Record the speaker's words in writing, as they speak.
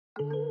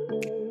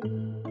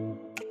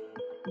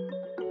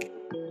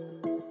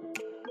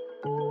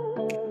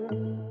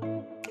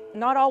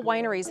Not all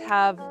wineries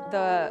have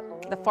the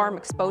farm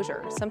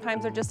exposure.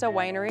 Sometimes they're just a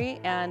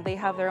winery and they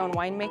have their own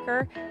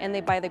winemaker and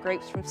they buy the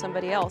grapes from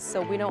somebody else.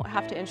 So we don't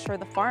have to insure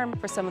the farm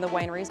for some of the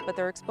wineries, but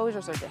their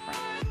exposures are different.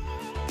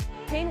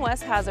 Payne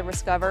West has a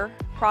Discover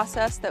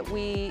process that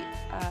we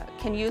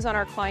can use on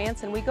our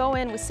clients, and we go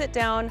in, we sit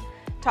down,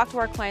 talk to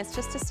our clients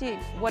just to see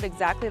what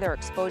exactly their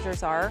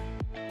exposures are.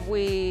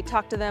 We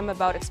talk to them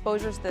about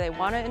exposures that they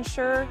want to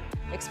insure,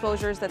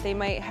 exposures that they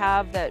might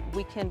have that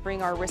we can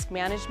bring our risk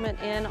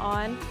management in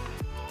on.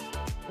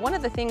 One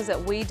of the things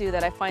that we do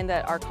that I find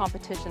that our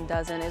competition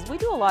doesn't is we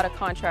do a lot of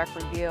contract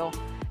review,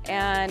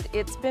 and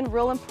it's been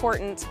real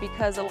important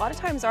because a lot of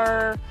times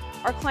our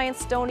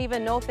clients don't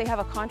even know if they have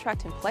a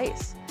contract in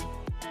place.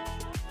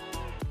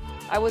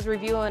 I was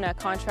reviewing a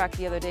contract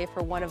the other day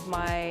for one of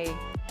my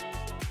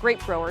grape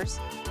growers,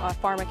 a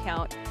farm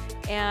account,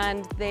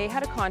 and they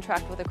had a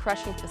contract with a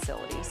crushing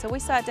facility. So we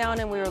sat down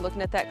and we were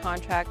looking at that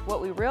contract.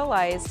 What we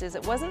realized is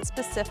it wasn't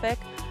specific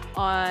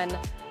on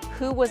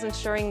who was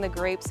insuring the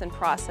grapes and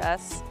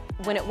process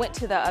when it went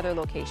to the other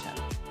location.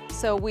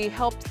 So we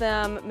helped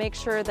them make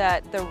sure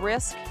that the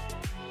risk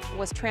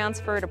was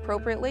transferred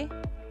appropriately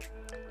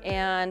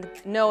and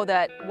know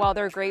that while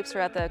their grapes are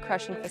at the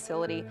crushing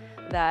facility,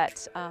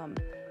 that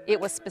it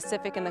was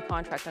specific in the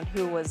contract on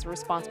who was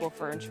responsible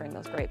for insuring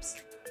those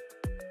grapes.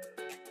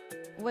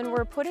 When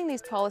we're putting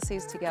these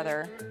policies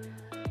together,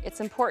 it's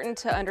important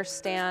to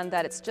understand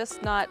that it's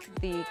just not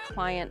the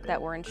client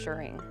that we're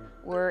insuring.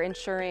 We're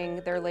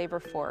insuring their labor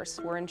force.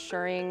 We're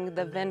insuring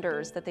the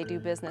vendors that they do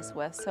business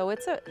with. So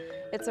it's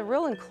a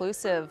real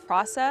inclusive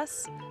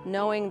process,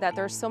 knowing that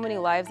there's so many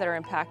lives that are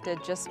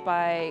impacted just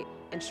by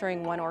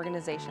insuring one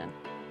organization.